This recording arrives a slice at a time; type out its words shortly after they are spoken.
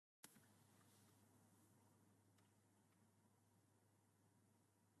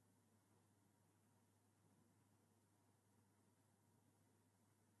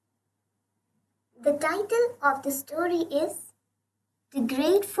The title of the story is The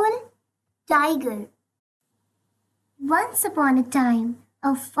Grateful Tiger. Once upon a time,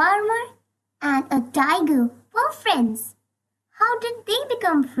 a farmer and a tiger were friends. How did they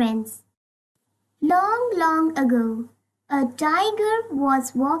become friends? Long, long ago, a tiger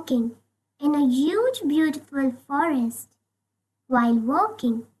was walking in a huge, beautiful forest. While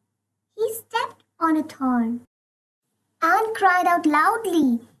walking, he stepped on a thorn and cried out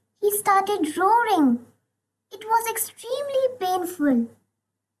loudly. He started roaring. It was extremely painful.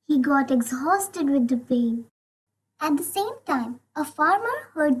 He got exhausted with the pain. At the same time, a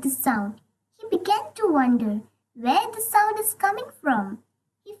farmer heard the sound. He began to wonder where the sound is coming from.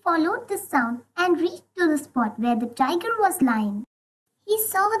 He followed the sound and reached to the spot where the tiger was lying. He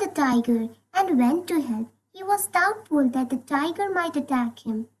saw the tiger and went to help. He was doubtful that the tiger might attack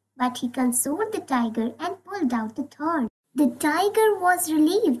him, but he consoled the tiger and pulled out the thorn. The tiger was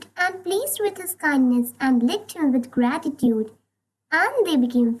relieved and pleased with his kindness and licked him with gratitude, and they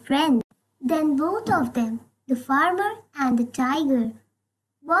became friends. Then both of them, the farmer and the tiger,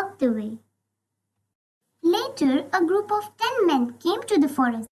 walked away. Later, a group of 10 men came to the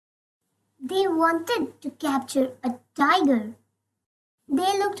forest. They wanted to capture a tiger.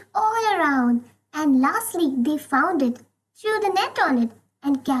 They looked all around, and lastly they found it, threw the net on it,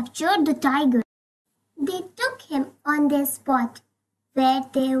 and captured the tiger. They took him on their spot, where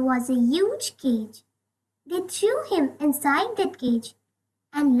there was a huge cage. They threw him inside that cage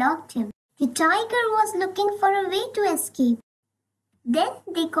and locked him. The tiger was looking for a way to escape. Then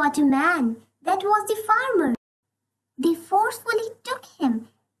they caught a man. That was the farmer. They forcefully took him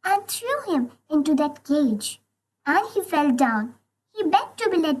and threw him into that cage. And he fell down. He begged to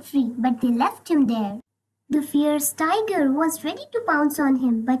be let free, but they left him there. The fierce tiger was ready to pounce on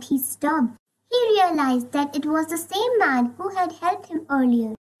him, but he stopped. He realized that it was the same man who had helped him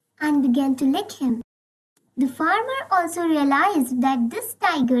earlier and began to lick him. The farmer also realized that this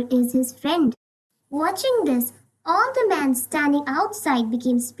tiger is his friend. Watching this, all the men standing outside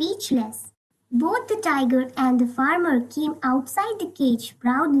became speechless. Both the tiger and the farmer came outside the cage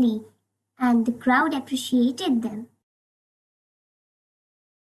proudly, and the crowd appreciated them.